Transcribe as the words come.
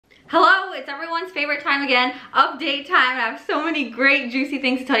Hello, it's everyone's favorite time again, update time. I have so many great juicy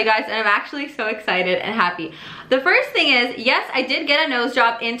things to tell you guys and I'm actually so excited and happy. The first thing is, yes, I did get a nose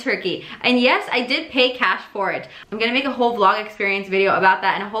job in Turkey and yes, I did pay cash for it. I'm gonna make a whole vlog experience video about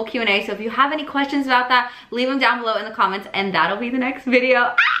that and a whole Q&A, so if you have any questions about that, leave them down below in the comments and that'll be the next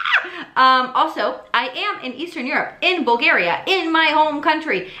video. Also, I am in Eastern Europe, in Bulgaria, in my home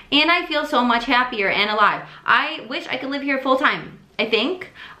country, and I feel so much happier and alive. I wish I could live here full time. I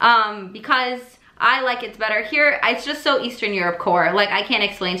think, because I like it's better here. It's just so Eastern Europe core. Like, I can't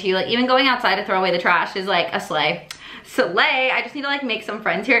explain to you. Like, even going outside to throw away the trash is like a slay. Slay. I just need to like make some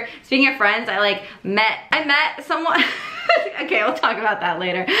friends here. Speaking of friends, I met someone. Okay, we'll talk about that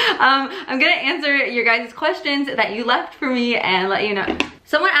later. I'm gonna answer your guys' questions that you left for me and let you know.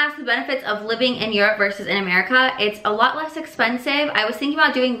 Someone asked the benefits of living in Europe versus in America. It's a lot less expensive. I was thinking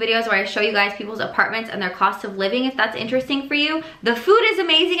about doing videos where I show you guys people's apartments and their cost of living if that's interesting for you. The food is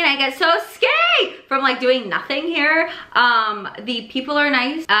amazing and I get so scared from like doing nothing here. The people are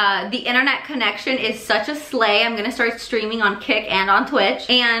nice. The internet connection is such a slay. I'm gonna start streaming on Kick and on Twitch.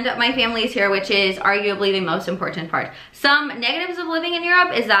 And my family is here, which is arguably the most important part. Some negatives of living in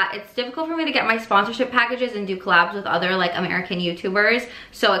Europe is that it's difficult for me to get my sponsorship packages and do collabs with other like American YouTubers.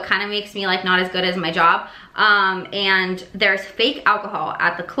 So it kind of makes me like not as good as my job. And there's fake alcohol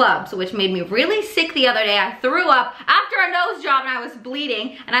at the clubs, which made me really sick the other day. I threw up after a nose job and I was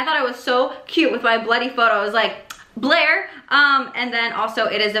bleeding and I thought I was so cute with my bloody photo. I was like, Blair. And then also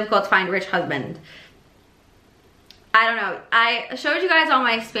it is difficult to find a rich husband. I don't know. I showed you guys on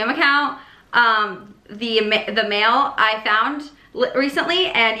my spam account the mail I found recently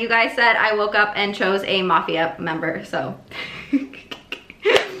and you guys said I woke up and chose a mafia member, so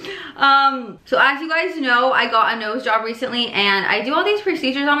so as you guys know, I got a nose job recently and I do all these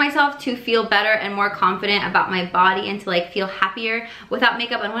procedures on myself to feel better and more confident about my body and to like feel happier without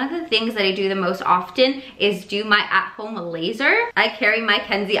makeup. And one of the things that I do the most often is do my at-home laser. I carry my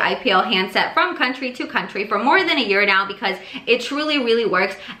Kenzie IPL handset from country to country for more than a year now because it truly, really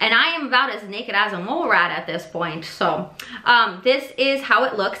works. And I am about as naked as a mole rat at this point. So this is how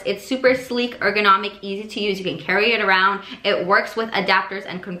it looks. It's super sleek, ergonomic, easy to use. You can carry it around. It works with adapters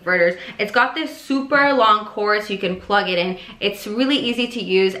and converters. It's got this super long cord so you can plug it in. It's really easy to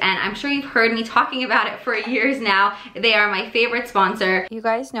use and I'm sure you've heard me talking about it for years now. They are my favorite sponsor. You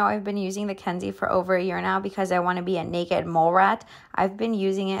guys know I've been using the Kenzie for over a year now because I want to be a naked mole rat. I've been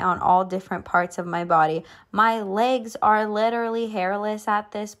using it on all different parts of my body. My legs are literally hairless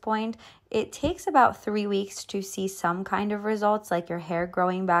at this point. It takes about 3 weeks to see some kind of results, like your hair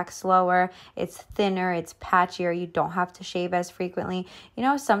growing back slower, it's thinner, it's patchier, you don't have to shave as frequently. You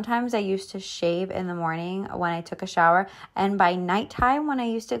know, sometimes I used to shave in the morning when I took a shower, and by nighttime when I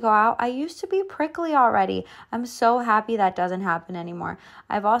used to go out, I used to be prickly already. I'm so happy that doesn't happen anymore.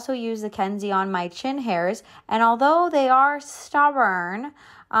 I've also used the Kenzie on my chin hairs, and although they are stubborn,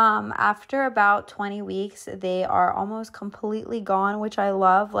 after about 20 weeks, they are almost completely gone, which I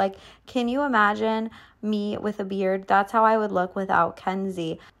love. Like, can you imagine me with a beard? That's how I would look without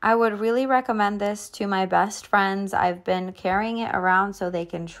Kenzie. I would really recommend this to my best friends. I've been carrying it around so they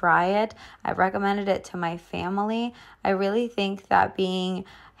can try it. I've recommended it to my family. I really think that being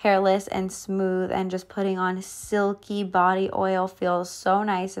hairless and smooth and just putting on silky body oil feels so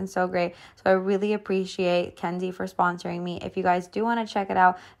nice and so great. So I really appreciate Kenzie for sponsoring me. If you guys do want to check it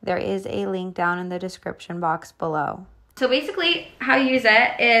out, there is a link down in the description box below. So basically how you use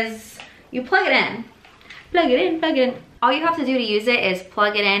it is you plug it in. Plug it in, plug it in. All you have to do to use it is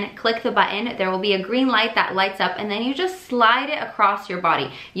plug it in, click the button, there will be a green light that lights up and then you just slide it across your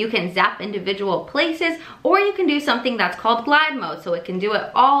body. You can zap individual places or you can do something that's called glide mode, so it can do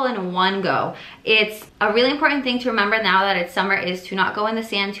it all in one go. It's a really important thing to remember now that it's summer is to not go in the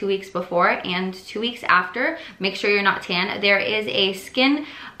sand 2 weeks before and 2 weeks after. Make sure you're not tan. There is a skin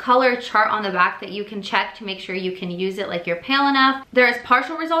color chart on the back that you can check to make sure you can use it like you're pale enough. There is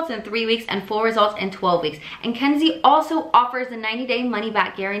partial results in 3 weeks and full results in 12 weeks. And Kenzie also offers the 90-day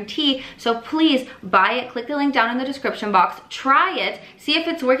money-back guarantee, so please buy it. Click the link down in the description box, try it, see if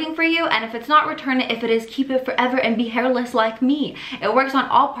it's working for you, and if it's not, return it. If it is, keep it forever and be hairless like me. It works on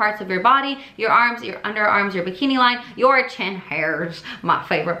all parts of your body, your arms, your underarms, your bikini line, your chin hairs, my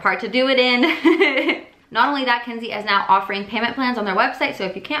favorite part to do it in. Not only that, Kenzie is now offering payment plans on their website, so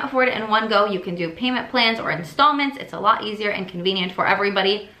if you can't afford it in one go, you can do payment plans or installments. It's a lot easier and convenient for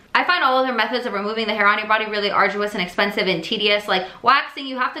everybody. I find all other methods of removing the hair on your body really arduous and expensive and tedious. Like waxing,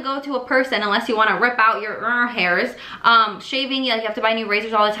 you have to go to a person unless you want to rip out your hairs. Shaving, you have to buy new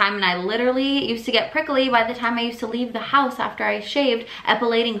razors all the time, and I literally used to get prickly by the time I used to leave the house after I shaved.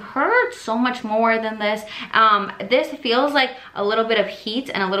 Epilating hurts so much more than this. This feels like a little bit of heat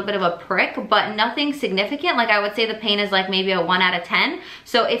and a little bit of a prick, but nothing significant. Like I would say the pain is like maybe a 1 out of 10.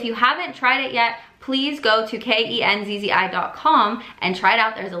 So if you haven't tried it yet, please go to kenzzi.com and try it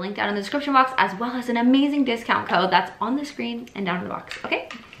out. There's a link down in the description box, as well as an amazing discount code that's on the screen and down in the box, okay?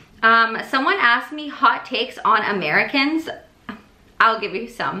 Someone asked me hot takes on Americans. I'll give you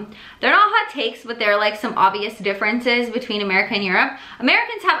some. They're not hot takes, but they're like some obvious differences between America and Europe.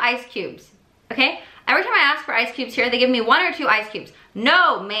 Americans have ice cubes, okay? Every time I ask for ice cubes here, they give me 1 or 2 ice cubes.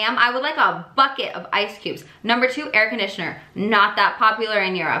 No, ma'am, I would like a bucket of ice cubes. Number 2, air conditioner. Not that popular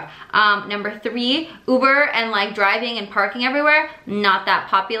in Europe. Number 3, Uber and like driving and parking everywhere. Not that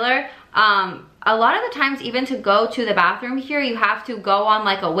popular. A lot of the times, even to go to the bathroom here, you have to go on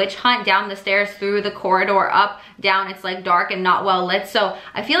like a witch hunt down the stairs, through the corridor, up, down. It's like dark and not well lit. So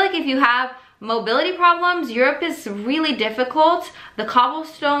I feel like if you have mobility problems, Europe is really difficult. The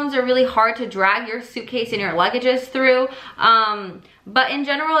cobblestones are really hard to drag your suitcase and your luggages through. But in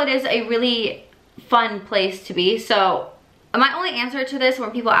general, it is a really fun place to be. So my only answer to this,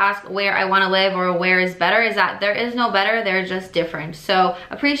 when people ask where I want to live or where is better, is that there is no better, they're just different. So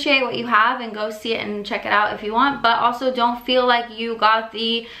appreciate what you have and go see it and check it out if you want, but also don't feel like you got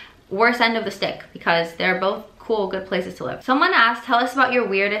the worst end of the stick, because they're both cool, good places to live. Someone asked, tell us about your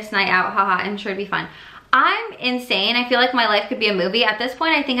weirdest night out, haha, I'm sure it'd be fun. I'm insane. I feel like my life could be a movie. At this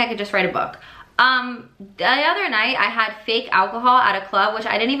point, I think I could just write a book. The other night I had fake alcohol at a club, which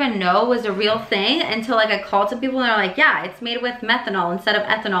I didn't even know was a real thing until like I called some people and they're like, yeah, it's made with methanol instead of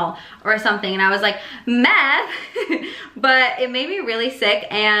ethanol or something. And I was like, meth? But it made me really sick,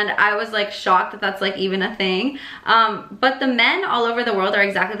 and I was like shocked that that's like even a thing. But the men all over the world are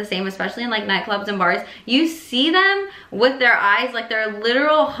exactly the same, especially in like nightclubs and bars. You see them with their eyes like they're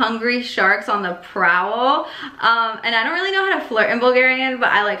literal hungry sharks on the prowl. And I don't really know how to flirt in Bulgarian, but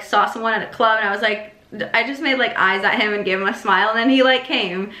I like saw someone at a club and I was like, I just made like eyes at him and gave him a smile, and then he like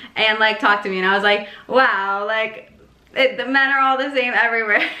came and like talked to me, and I was like, wow, like the men are all the same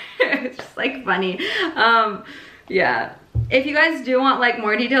everywhere. It's just like funny. Yeah, if you guys do want like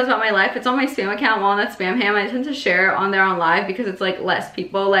more details about my life, it's on my spam account, Walnut Spam Ham. I tend to share on there on live because it's like less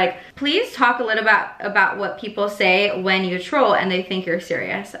people. Like, please talk a little about what people say when you troll and they think you're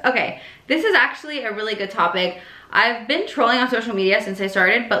serious. Okay, this is actually a really good topic. I've been trolling on social media since I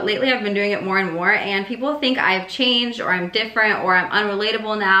started, but lately I've been doing it more and more, and people think I've changed, or I'm different, or I'm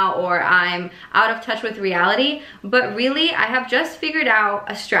unrelatable now, or I'm out of touch with reality. But really, I have just figured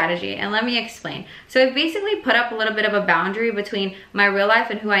out a strategy, and let me explain. So I've basically put up a little bit of a boundary between my real life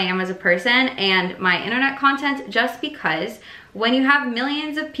and who I am as a person and my internet content, just because when you have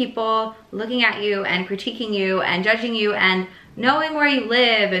millions of people looking at you and critiquing you and judging you and knowing where you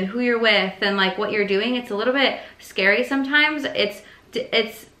live and who you're with and like what you're doing, it's a little bit scary sometimes.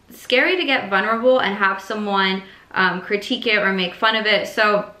 It's scary to get vulnerable and have someone critique it or make fun of it.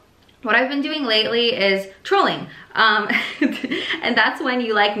 So what I've been doing lately is trolling. And that's when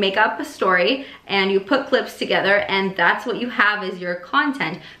you like make up a story and you put clips together, and that's what you have as your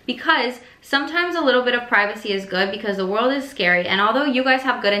content. Because sometimes a little bit of privacy is good, because the world is scary, and although you guys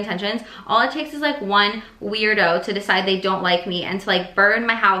have good intentions, all it takes is like one weirdo to decide they don't like me and to like burn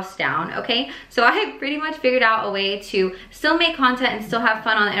my house down, okay? So I pretty much figured out a way to still make content and still have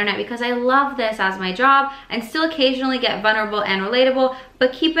fun on the internet, because I love this as my job, and still occasionally get vulnerable and relatable,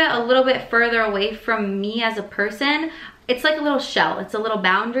 but keep it a little bit further away from me as a person. It's like a little shell, it's a little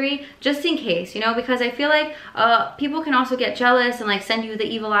boundary, just in case, you know, because I feel like people can also get jealous and like send you the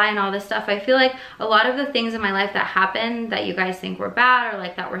evil eye and all this stuff. I feel like a lot of the things in my life that happened that you guys think were bad or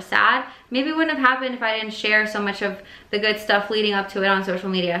like that were sad, maybe wouldn't have happened if I didn't share so much of the good stuff leading up to it on social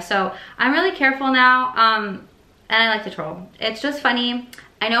media. So I'm really careful now, and I like to troll. It's just funny.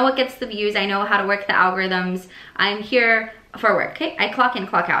 I know what gets the views, I know how to work the algorithms. I'm here for work, okay? I clock in,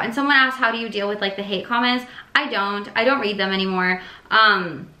 clock out. And someone asked, how do you deal with like the hate comments? I don't read them anymore.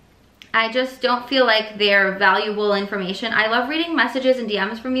 I just don't feel like they're valuable information. I love reading messages and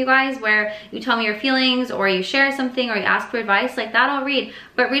DMs from you guys where you tell me your feelings, or you share something, or you ask for advice, like that I'll read.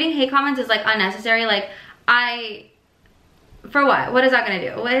 But reading hate comments is like unnecessary. Like, for what? What is that gonna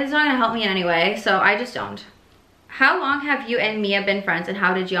do? It's not gonna help me in any way, so I just don't. how long have you and Mia been friends and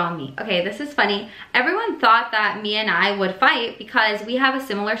how did y'all meet? Okay, this is funny. Everyone thought that Mia and I would fight because we have a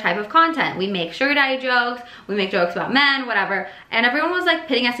similar type of content. We make sugar daddy jokes, we make jokes about men, whatever. And everyone was like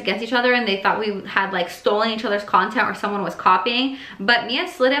pitting us against each other and they thought we had like stolen each other's content or someone was copying. But Mia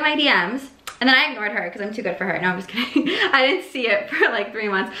slid in my DMs. And then I ignored her because I'm too good for her. No, I'm just kidding. I didn't see it for like 3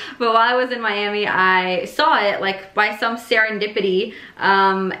 months. But while I was in Miami, I saw it like by some serendipity.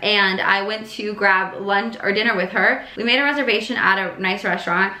 And I went to grab lunch or dinner with her. We made a reservation at a nice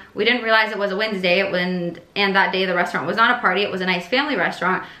restaurant. We didn't realize it was a Wednesday and that day the restaurant was not a party. It was a nice family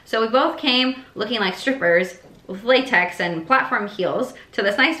restaurant. So we both came looking like strippers with latex and platform heels to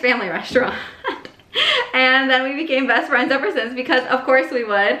this nice family restaurant. And then we became best friends ever since because of course we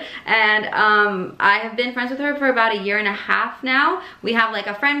would. And I have been friends with her for about 1.5 years now. We have like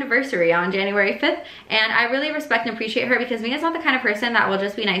a friend anniversary on January 5th. And I really respect and appreciate her because Mia's not the kind of person that will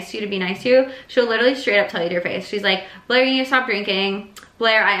just be nice to you to be nice to you. She'll literally straight up tell you to your face. She's like, Blair, you need to stop drinking.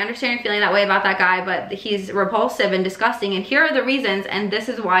 Blair, I understand you're feeling that way about that guy, but he's repulsive and disgusting. And here are the reasons, and this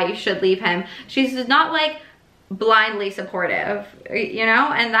is why you should leave him. She's not like blindly supportive, you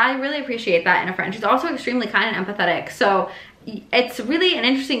know, and I really appreciate that in a friend. She's also extremely kind and empathetic, so it's really an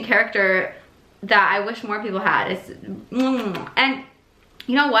interesting character that I wish more people had. And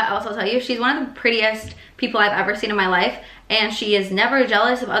you know what else I'll tell you? She's one of the prettiest people I've ever seen in my life, and she is never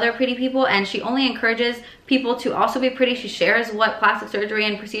jealous of other pretty people, and she only encourages people to also be pretty. She shares what plastic surgery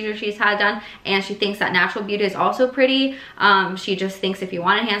and procedure she's had done, and she thinks that natural beauty is also pretty. She just thinks if you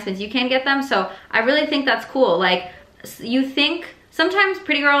want enhancements, you can get them. So I really think that's cool. Like, you think sometimes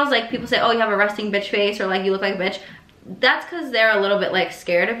pretty girls, like people say, oh, you have a resting bitch face, or like you look like a bitch. That's because they're a little bit like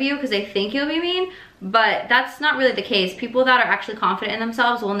scared of you because they think you'll be mean. But that's not really the case. People that are actually confident in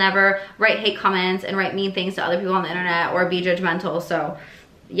themselves will never write hate comments and write mean things to other people on the internet or be judgmental. So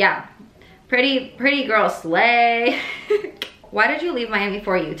yeah, pretty girl slay. Why did you leave Miami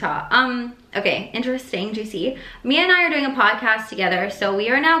for Utah? Okay, interesting, juicy. Mia and I are doing a podcast together, so we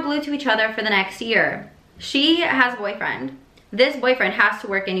are now glued to each other for the next year. She has a boyfriend. This boyfriend has to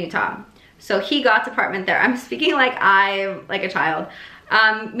work in Utah, so he got an apartment there. I'm speaking like I'm like a child.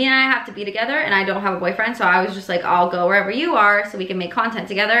 Mia and I have to be together, and I don't have a boyfriend, so I was just like, I'll go wherever you are so we can make content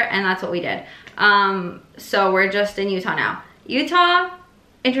together, and that's what we did. So we're just in Utah now. Utah,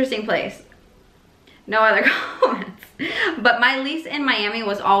 interesting place. No other comments. But my lease in Miami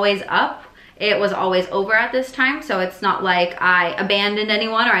was always up. It was always over at this time, so it's not like I abandoned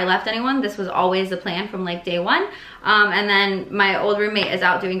anyone or I left anyone. This was always the plan from like day one. And then my old roommate is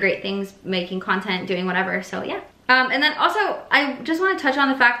out doing great things, making content, doing whatever, so yeah. And then also, I just want to touch on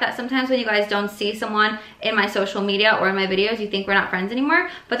the fact that sometimes when you guys don't see someone in my social media or in my videos, you think we're not friends anymore,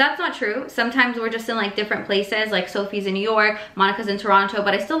 but that's not true. Sometimes we're just in like different places, like Sophie's in New York, Monica's in Toronto,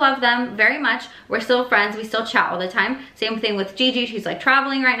 but I still love them very much. We're still friends, we still chat all the time. Same thing with Gigi, she's like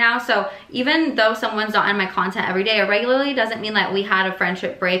traveling right now, so even though someone's not in my content every day or regularly, doesn't mean that we had a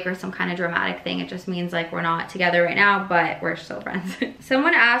friendship break or some kind of dramatic thing. It just means like we're not together right now, but we're still friends.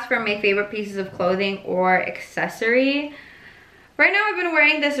 Someone asked for my favorite pieces of clothing or accessories. Right now I've been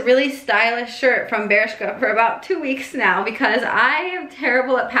wearing this really stylish shirt from Bershka for about 2 weeks now because I am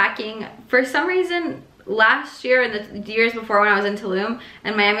terrible at packing. For some reason, last year and the years before when I was in Tulum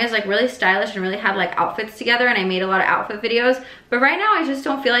and Miami was like really stylish and really had like outfits together, and I made a lot of outfit videos. But right now I just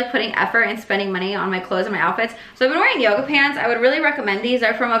don't feel like putting effort and spending money on my clothes and my outfits. So I've been wearing yoga pants. I would really recommend these.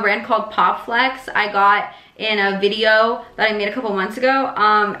 They're from a brand called Pop Flex. I got in a video that I made a couple months ago,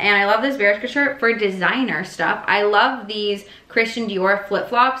 and I love this Bershka shirt for designer stuff. I love these Christian Dior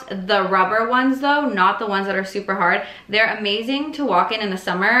flip-flops, the rubber ones though, not the ones that are super hard. They're amazing to walk in the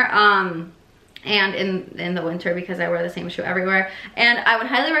summer and in the winter because I wear the same shoe everywhere. And I would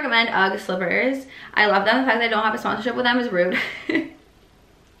highly recommend UGG slippers. I love them. The fact that I don't have a sponsorship with them is rude.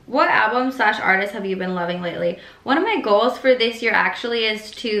 What album / artist have you been loving lately? One of my goals for this year actually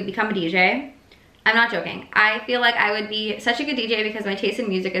is to become a DJ. I'm not joking. I feel like I would be such a good DJ because my taste in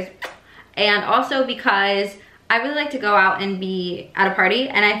music is, and also because I really like to go out and be at a party,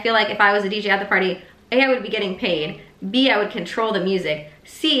 and I feel like if I was a DJ at the party, A, I would be getting paid, B, I would control the music,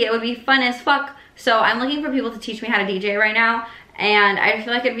 C, it would be fun as fuck. So I'm looking for people to teach me how to DJ right now, and I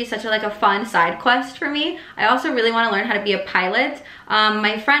feel like it'd be such a fun side quest for me. I also really want to learn how to be a pilot.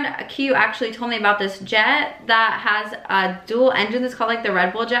 My friend Q actually told me about this jet that has a dual engine that's called like the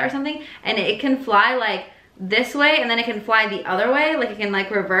Red Bull jet or something, and it can fly like this way and then it can fly the other way, like it can like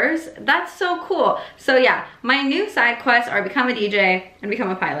reverse. That's so cool. So yeah, my new side quests are become a DJ and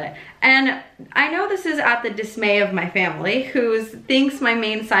become a pilot. And I know this is at the dismay of my family, who thinks my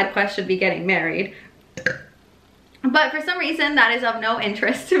main side quest should be getting married. But for some reason that is of no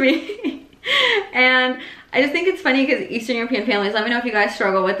interest to me. And I just think it's funny because Eastern European families, let me know if you guys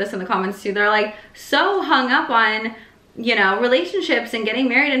struggle with this in the comments too. They're like so hung up on, you know, relationships and getting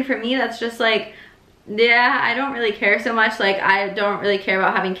married. And for me, that's just like, yeah, I don't really care so much. Like, I don't really care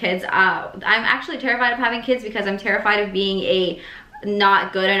about having kids. I'm actually terrified of having kids because I'm terrified of being a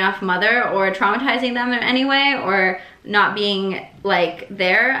not good enough mother or traumatizing them in any way or not being like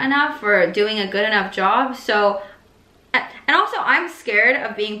there enough or doing a good enough job. So, and also I'm scared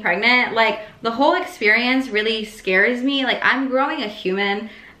of being pregnant. Like, the whole experience really scares me. Like, I'm growing a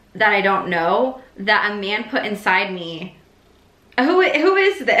human that I don't know, that a man put inside me. Who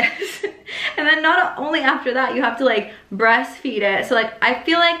is this? And then not only after that, you have to like breastfeed it. So like, I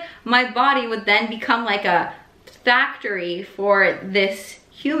feel like my body would then become like a factory for this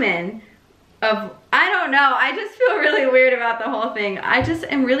human of, I don't know. I just feel really weird about the whole thing. I just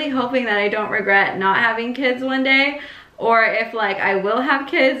am really hoping that I don't regret not having kids one day. Or if like I will have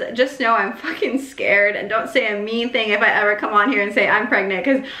kids, just know I'm fucking scared, and don't say a mean thing if I ever come on here and say I'm pregnant,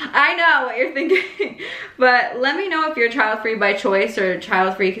 because I know what you're thinking. But let me know if you're child-free by choice or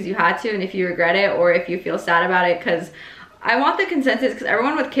child-free because you had to, and if you regret it or if you feel sad about it, because I want the consensus, because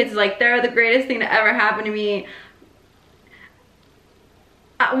everyone with kids is like, they're the greatest thing to ever happen to me.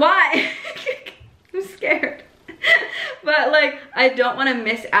 Why? I'm scared. But like, I don't want to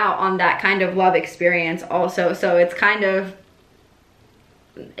miss out on that kind of love experience also. So it's kind of,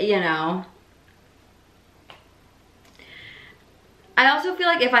 you know, I also feel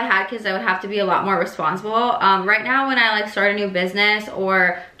like if I had kids, I would have to be a lot more responsible. Right now, when I like start a new business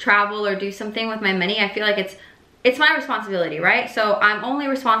or travel or do something with my money, I feel like it's my responsibility, right? So I'm only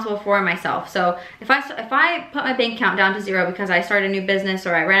responsible for myself. So if I put my bank account down to 0 because I started a new business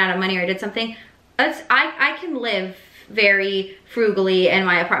or I ran out of money or I did something, I can live very frugally in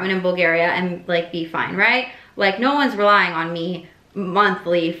my apartment in Bulgaria and like be fine, right? Like, no one's relying on me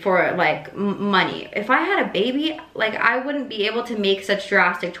monthly for like money. If I had a baby, like, I wouldn't be able to make such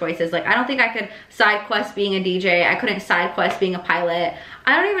drastic choices. Like, I don't think I could side quest being a DJ. I couldn't side quest being a pilot.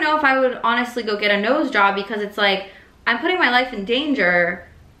 I don't even know if I would honestly go get a nose job, because it's like, I'm putting my life in danger.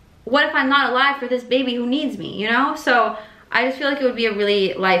 What if I'm not alive for this baby who needs me, you know? So I just feel like it would be a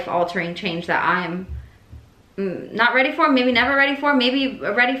really life-altering change that I'm not ready for, maybe never ready for, maybe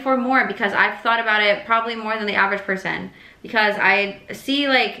ready for more, because I've thought about it probably more than the average person, because I see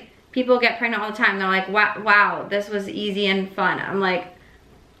like people get pregnant all the time. They're like, wow, this was easy and fun. I'm like,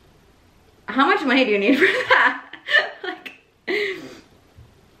 how much money do you need for that? Like,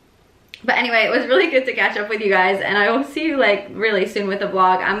 but anyway, it was really good to catch up with you guys, and I will see you like really soon with the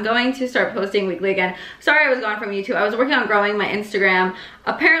vlog. I'm going to start posting weekly again. Sorry I was gone from YouTube. I was working on growing my Instagram.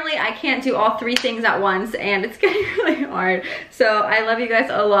 Apparently I can't do all 3 things at once, and it's getting really hard. So I love you guys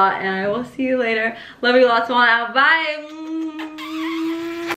a lot, and I will see you later. Love you lots. Bye.